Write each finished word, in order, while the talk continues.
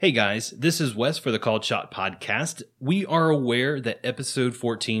Hey guys, this is Wes for the Called Shot podcast. We are aware that episode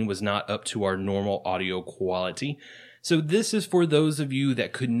 14 was not up to our normal audio quality, so this is for those of you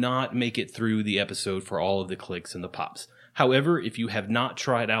that could not make it through the episode for all of the clicks and the pops. However, if you have not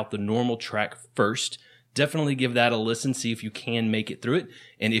tried out the normal track first, definitely give that a listen, see if you can make it through it.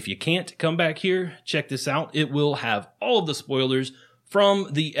 And if you can't, come back here, check this out. It will have all of the spoilers from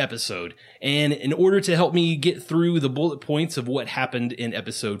the episode. And in order to help me get through the bullet points of what happened in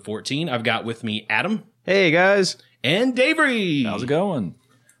episode 14, I've got with me Adam. Hey, guys. And Davery. How's it going?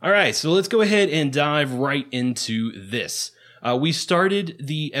 All right, so let's go ahead and dive right into this. We started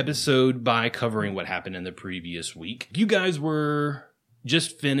the episode by covering what happened in the previous week. You guys were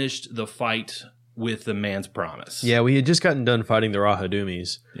just finished the fight with the man's promise. Yeah, we had just gotten done fighting the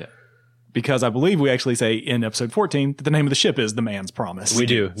Rahadumis. Yeah. Because I believe we actually say in episode 14 that the name of the ship is the Man's Promise. We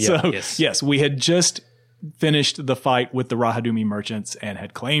do. Yeah. So, yes, we had just finished the fight with the Rahadumi merchants and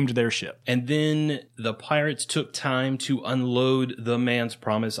had claimed their ship. And then the pirates took time to unload the Man's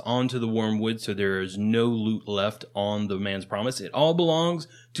Promise onto the Wormwood, so there is no loot left on the Man's Promise. It all belongs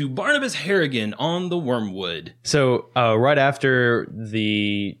to Barnabas Harrigan on the Wormwood. So right after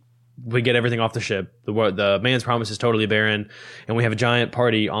we get everything off the ship, the Man's Promise is totally barren, and we have a giant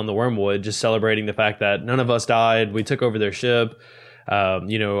party on the Wormwood just celebrating the fact that none of us died. We took over their ship.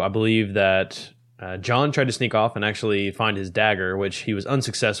 I believe that John tried to sneak off and actually find his dagger, which he was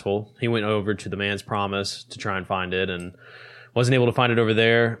unsuccessful. He went over to the Man's Promise to try and find it and wasn't able to find it over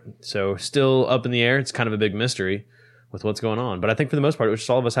there. So still up in the air. It's kind of a big mystery with what's going on. But I think for the most part, it was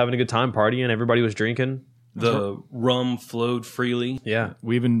just all of us having a good time partying. Everybody was drinking. The rum flowed freely. Yeah.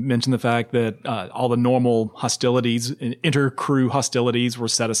 We even mentioned the fact that all the normal hostilities, inter-crew hostilities were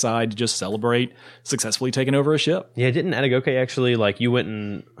set aside to just celebrate successfully taking over a ship. Yeah, didn't Atagoke actually, you went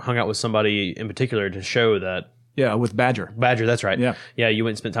and hung out with somebody in particular to show that? Yeah, with Badger. Badger, that's right. Yeah. Yeah, you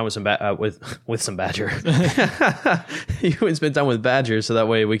went and spent time with with some Badger. You went and spent time with Badger, so that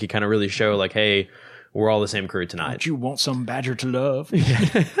way we could kind of really show, hey, we're all the same crew tonight. Don't you want some Badger to love?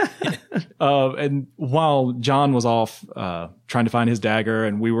 And while John was off trying to find his dagger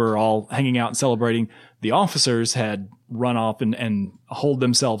and we were all hanging out and celebrating, the officers had run off and holed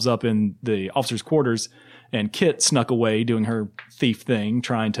themselves up in the officers' quarters. And Kit snuck away doing her thief thing,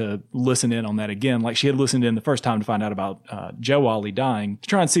 trying to listen in on that again, like she had listened in the first time to find out about Joe Ollie dying, to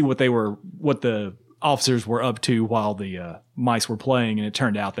try and see what the officers were up to while the mice were playing, and it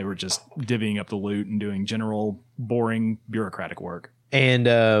turned out they were just divvying up the loot and doing general boring bureaucratic work. And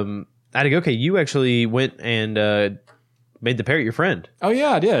Atagoke, you actually went and made the parrot your friend. Oh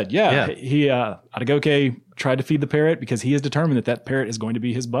yeah, I did. Yeah. He Atagoke tried to feed the parrot because he is determined that parrot is going to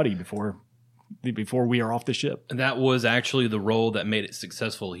be his buddy before we are off the ship. That was actually the role that made it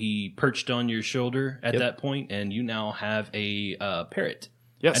successful. He perched on your shoulder at that point, and you now have a parrot.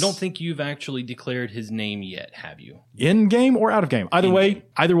 Yes. I don't think you've actually declared his name yet, have you? In game or out of game? Either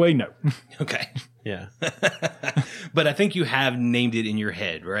way, no. Okay. Yeah. But I think you have named it in your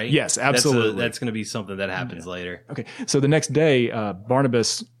head, right? Yes, absolutely. That's going to be something that happens later. Okay. So the next day,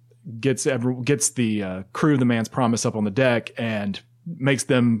 Barnabas gets the crew of the Man's Promise up on the deck and makes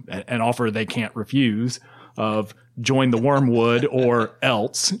them an offer they can't refuse of join the Wormwood or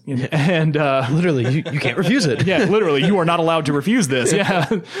else. And literally, you can't refuse it. Yeah, literally, you are not allowed to refuse this. Yeah.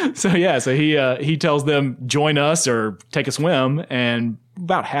 So he tells them join us or take a swim, and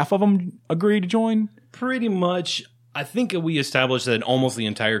about half of them agree to join. Pretty much. I think we established that almost the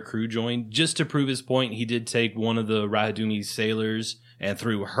entire crew joined. Just to prove his point, he did take one of the Rahadumi's sailors and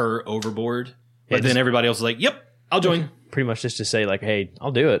threw her overboard. But then everybody else was like, yep, I'll join. Pretty much just to say, hey,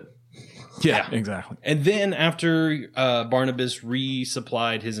 I'll do it. Yeah, exactly. And then after Barnabas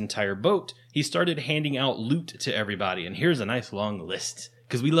resupplied his entire boat, he started handing out loot to everybody. And here's a nice long list,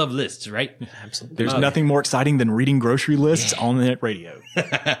 because we love lists, right? Absolutely. There's nothing more exciting than reading grocery lists on the radio.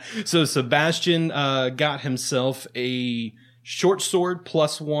 So Sebastian got himself a short sword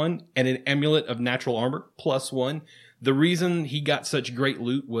 +1 and an amulet of natural armor +1. The reason he got such great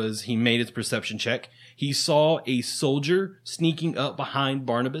loot was he made his perception check. He saw a soldier sneaking up behind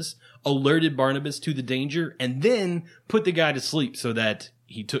Barnabas, alerted Barnabas to the danger, and then put the guy to sleep so that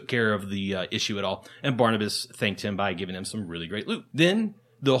he took care of the issue at all. And Barnabas thanked him by giving him some really great loot. Then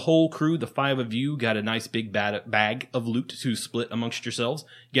the whole crew, the 5 of you, got a nice big bag of loot to split amongst yourselves.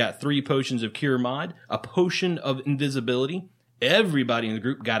 You got 3 potions of Cure Mod, a potion of invisibility. Everybody in the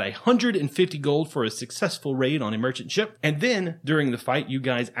group got 150 gold for a successful raid on a merchant ship. And then, during the fight, you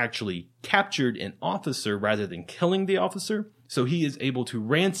guys actually captured an officer rather than killing the officer. So he is able to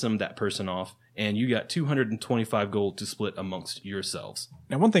ransom that person off and you got 225 gold to split amongst yourselves.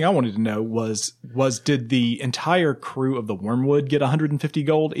 Now, one thing I wanted to know was did the entire crew of the Wormwood get 150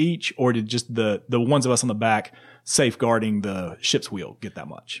 gold each, or did just the ones of us on the back safeguarding the ship's wheel get that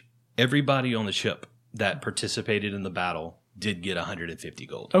much? Everybody on the ship that participated in the battle did get 150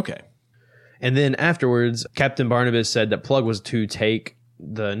 gold. Okay. And then afterwards, Captain Barnabas said that Plug was to take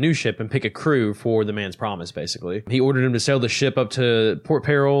the new ship and pick a crew for the man's promise, basically. He ordered him to sail the ship up to Port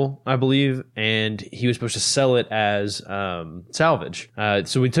Peril, I believe, and he was supposed to sell it as salvage.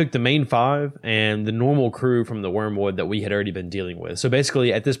 So we took the main 5 and the normal crew from the Wormwood that we had already been dealing with. So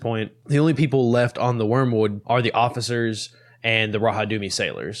basically, at this point, the only people left on the Wormwood are the officers and the Rahadumi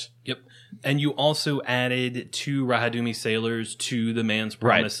sailors. Yep. And you also added 2 Rahadumi sailors to the man's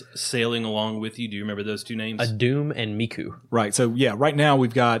promise sailing along with you. Do you remember those 2 names? Adum and Miku. Right. So, yeah, right now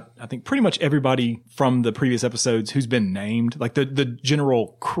we've got, I think, pretty much everybody from the previous episodes who's been named. Like the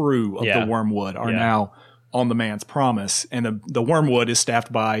general crew of the Wormwood are now on the man's promise. And the Wormwood is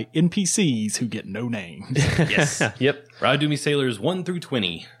staffed by NPCs who get no names. Yes. Yep. Rahadumi sailors 1 through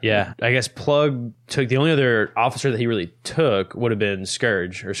 20. Yeah. I guess Plug took, the only other officer that he really took would have been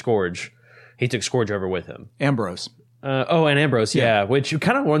Scourge. He took Scourge over with him. Ambrose. And Ambrose, yeah. Which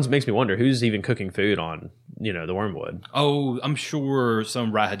kind of makes me wonder who's even cooking food on, the Wormwood. Oh, I'm sure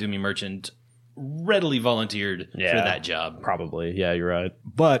some Rahadumi merchant readily volunteered for that job. Probably. Yeah, you're right.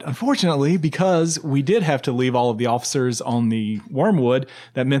 But unfortunately, because we did have to leave all of the officers on the Wormwood,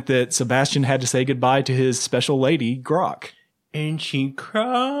 that meant that Sebastian had to say goodbye to his special lady, Grok. And she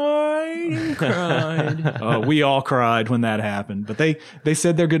cried and cried. We all cried when that happened. But they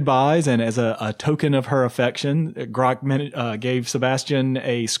said their goodbyes, and as a token of her affection, Grok gave Sebastian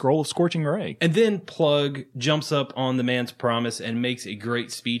a scroll of Scorching Ray. And then Plug jumps up on the man's promise and makes a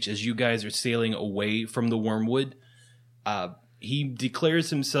great speech as you guys are sailing away from the Wormwood. He declares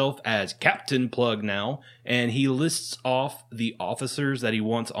himself as Captain Plug now, and he lists off the officers that he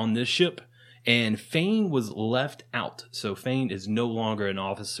wants on this ship. And Fane was left out. So Fane is no longer an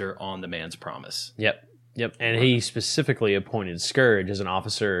officer on the man's promise. Yep. And he specifically appointed Scourge as an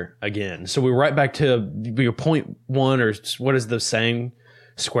officer again. So we're right back to your point 1, or what is the saying?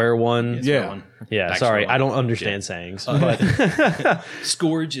 Square one? Yeah. Yeah, sorry. I don't understand sayings. But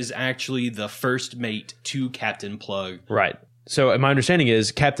Scourge is actually the first mate to Captain Plug. Right. So my understanding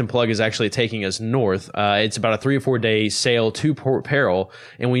is Captain Plug is actually taking us north. It's about a 3 or 4 day sail to Port Peril,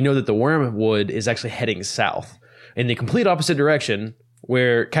 and we know that the Wormwood is actually heading south in the complete opposite direction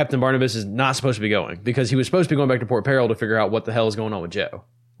where Captain Barnabas is not supposed to be going, because he was supposed to be going back to Port Peril to figure out what the hell is going on with Joe.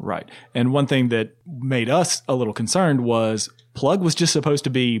 Right. And one thing that made us a little concerned was Plug was just supposed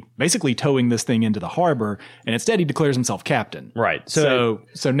to be basically towing this thing into the harbor, and instead he declares himself captain. Right. So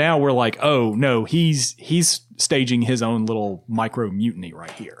now we're like, oh no, he's staging his own little micro mutiny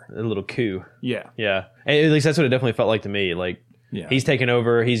right here. A little coup. Yeah. Yeah. At least that's what it definitely felt like to me. Like, he's taking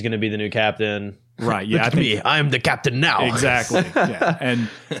over. He's going to be the new captain. Right. Yeah. I am the captain now. Exactly. Yeah. And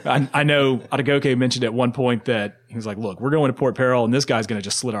I know Atagoke mentioned at one point that he was like, look, we're going to Port Peril, and this guy's going to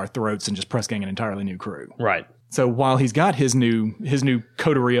just slit our throats and just press gang an entirely new crew. Right. So while he's got his new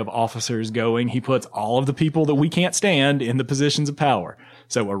coterie of officers going, he puts all of the people that we can't stand in the positions of power.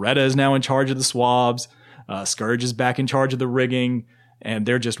 So Areta is now in charge of the swabs. Scourge is back in charge of the rigging, and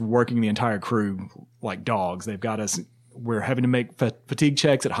they're just working the entire crew like dogs. They've got us. We're having to make fatigue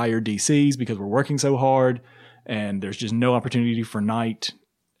checks at higher DCs because we're working so hard, and there's just no opportunity for night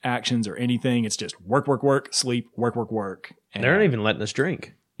actions or anything. It's just work, sleep, work. And they're not even letting us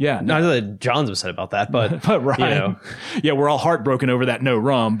drink. Yeah. No. Not that John's upset about that, but right. Yeah, we're all heartbroken over that no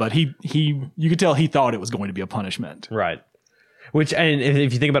rum, but you could tell he thought it was going to be a punishment. Right. Which, and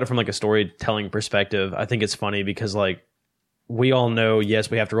if you think about it from like a storytelling perspective, I think it's funny because like we all know,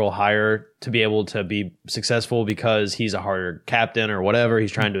 yes, we have to roll higher to be able to be successful because he's a harder captain or whatever.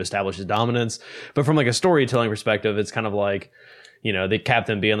 He's trying to establish his dominance. But from like a storytelling perspective, it's kind of like, the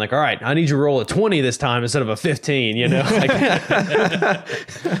captain being like, all right, I need you to roll a 20 this time instead of a 15, Like,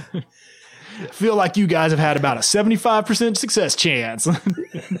 feel like you guys have had about a 75% success chance.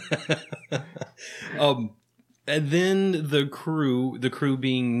 And then the crew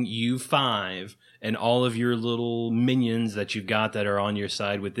being you 5 and all of your little minions that you've got that are on your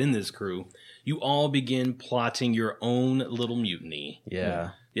side within this crew, you all begin plotting your own little mutiny.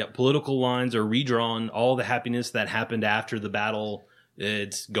 Yeah. Yeah, political lines are redrawn. All the happiness that happened after the battle,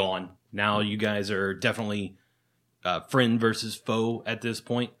 it's gone. Now you guys are definitely friend versus foe at this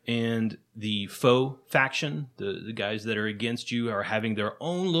point. And the foe faction, the guys that are against you, are having their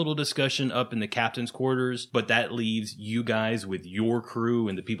own little discussion up in the captain's quarters. But that leaves you guys with your crew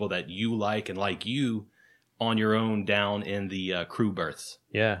and the people that you like and like you on your own down in the crew berths.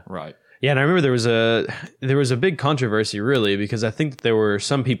 Yeah. Right. Yeah, and I remember there was a big controversy, really, because I think that there were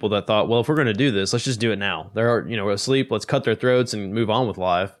some people that thought, well, if we're going to do this, let's just do it now. They're asleep. Let's cut their throats and move on with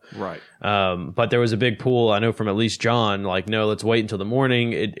life. Right. But there was a big pool, I know, from at least John, like, no, let's wait until the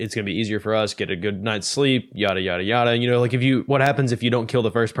morning. It's going to be easier for us, get a good night's sleep, yada, yada, yada. Like what happens if you don't kill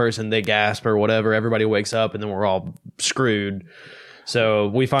the first person, they gasp or whatever, everybody wakes up and then we're all screwed. So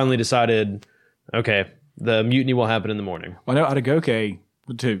we finally decided, okay, the mutiny will happen in the morning. Well, I know Adagoke,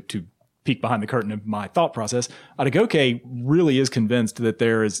 to peek behind the curtain of my thought process, Adagoke really is convinced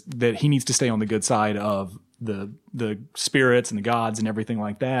that he needs to stay on the good side of the spirits and the gods and everything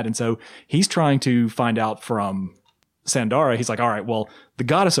like that. And so he's trying to find out from Sandara. He's like, all right, well, the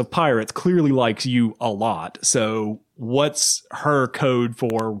goddess of pirates clearly likes you a lot. So what's her code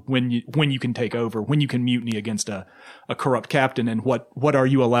for when you can take over, when you can mutiny against a corrupt captain, and what are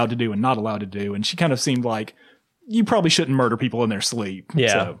you allowed to do and not allowed to do? And she kind of seemed like, you probably shouldn't murder people in their sleep. Yeah.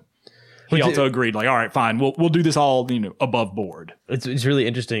 So he also agreed, like, all right, fine, we'll do this all, above board. It's really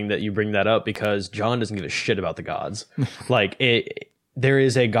interesting that you bring that up, because John doesn't give a shit about the gods. Like, there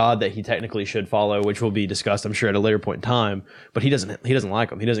is a god that he technically should follow, which will be discussed, I'm sure, at a later point in time. But he doesn't like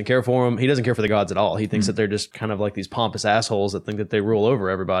them. He doesn't care for them. He doesn't care for the gods at all. He thinks that they're just kind of like these pompous assholes that think that they rule over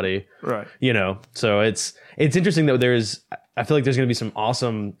everybody. Right. So it's interesting that I feel like there's going to be some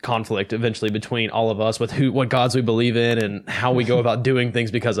awesome conflict eventually between all of us with what gods we believe in and how we go about doing things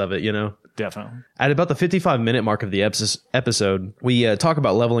because of it, Definitely. At about the 55-minute mark of the episode, we talk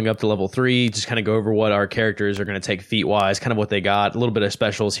about leveling up to level 3, just kind of go over what our characters are going to take feat-wise, kind of what they got, a little bit of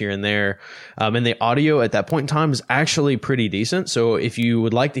specials here and there. And the audio at that point in time is actually pretty decent. So if you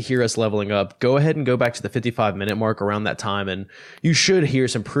would like to hear us leveling up, go ahead and go back to the 55-minute mark around that time, and you should hear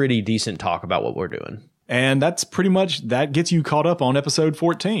some pretty decent talk about what we're doing. And that's pretty much, that gets you caught up on episode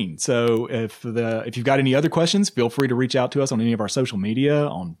 14. So if you've got any other questions, feel free to reach out to us on any of our social media,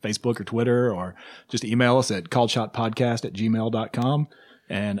 on Facebook or Twitter, or just email us at calledshotpodcast@gmail.com.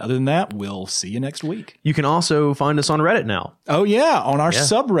 And other than that, we'll see you next week. You can also find us on Reddit now. Oh, yeah, on our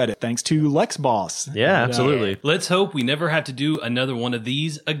subreddit, thanks to Lex Boss. Yeah, absolutely. Let's hope we never have to do another one of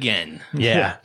these again. Yeah.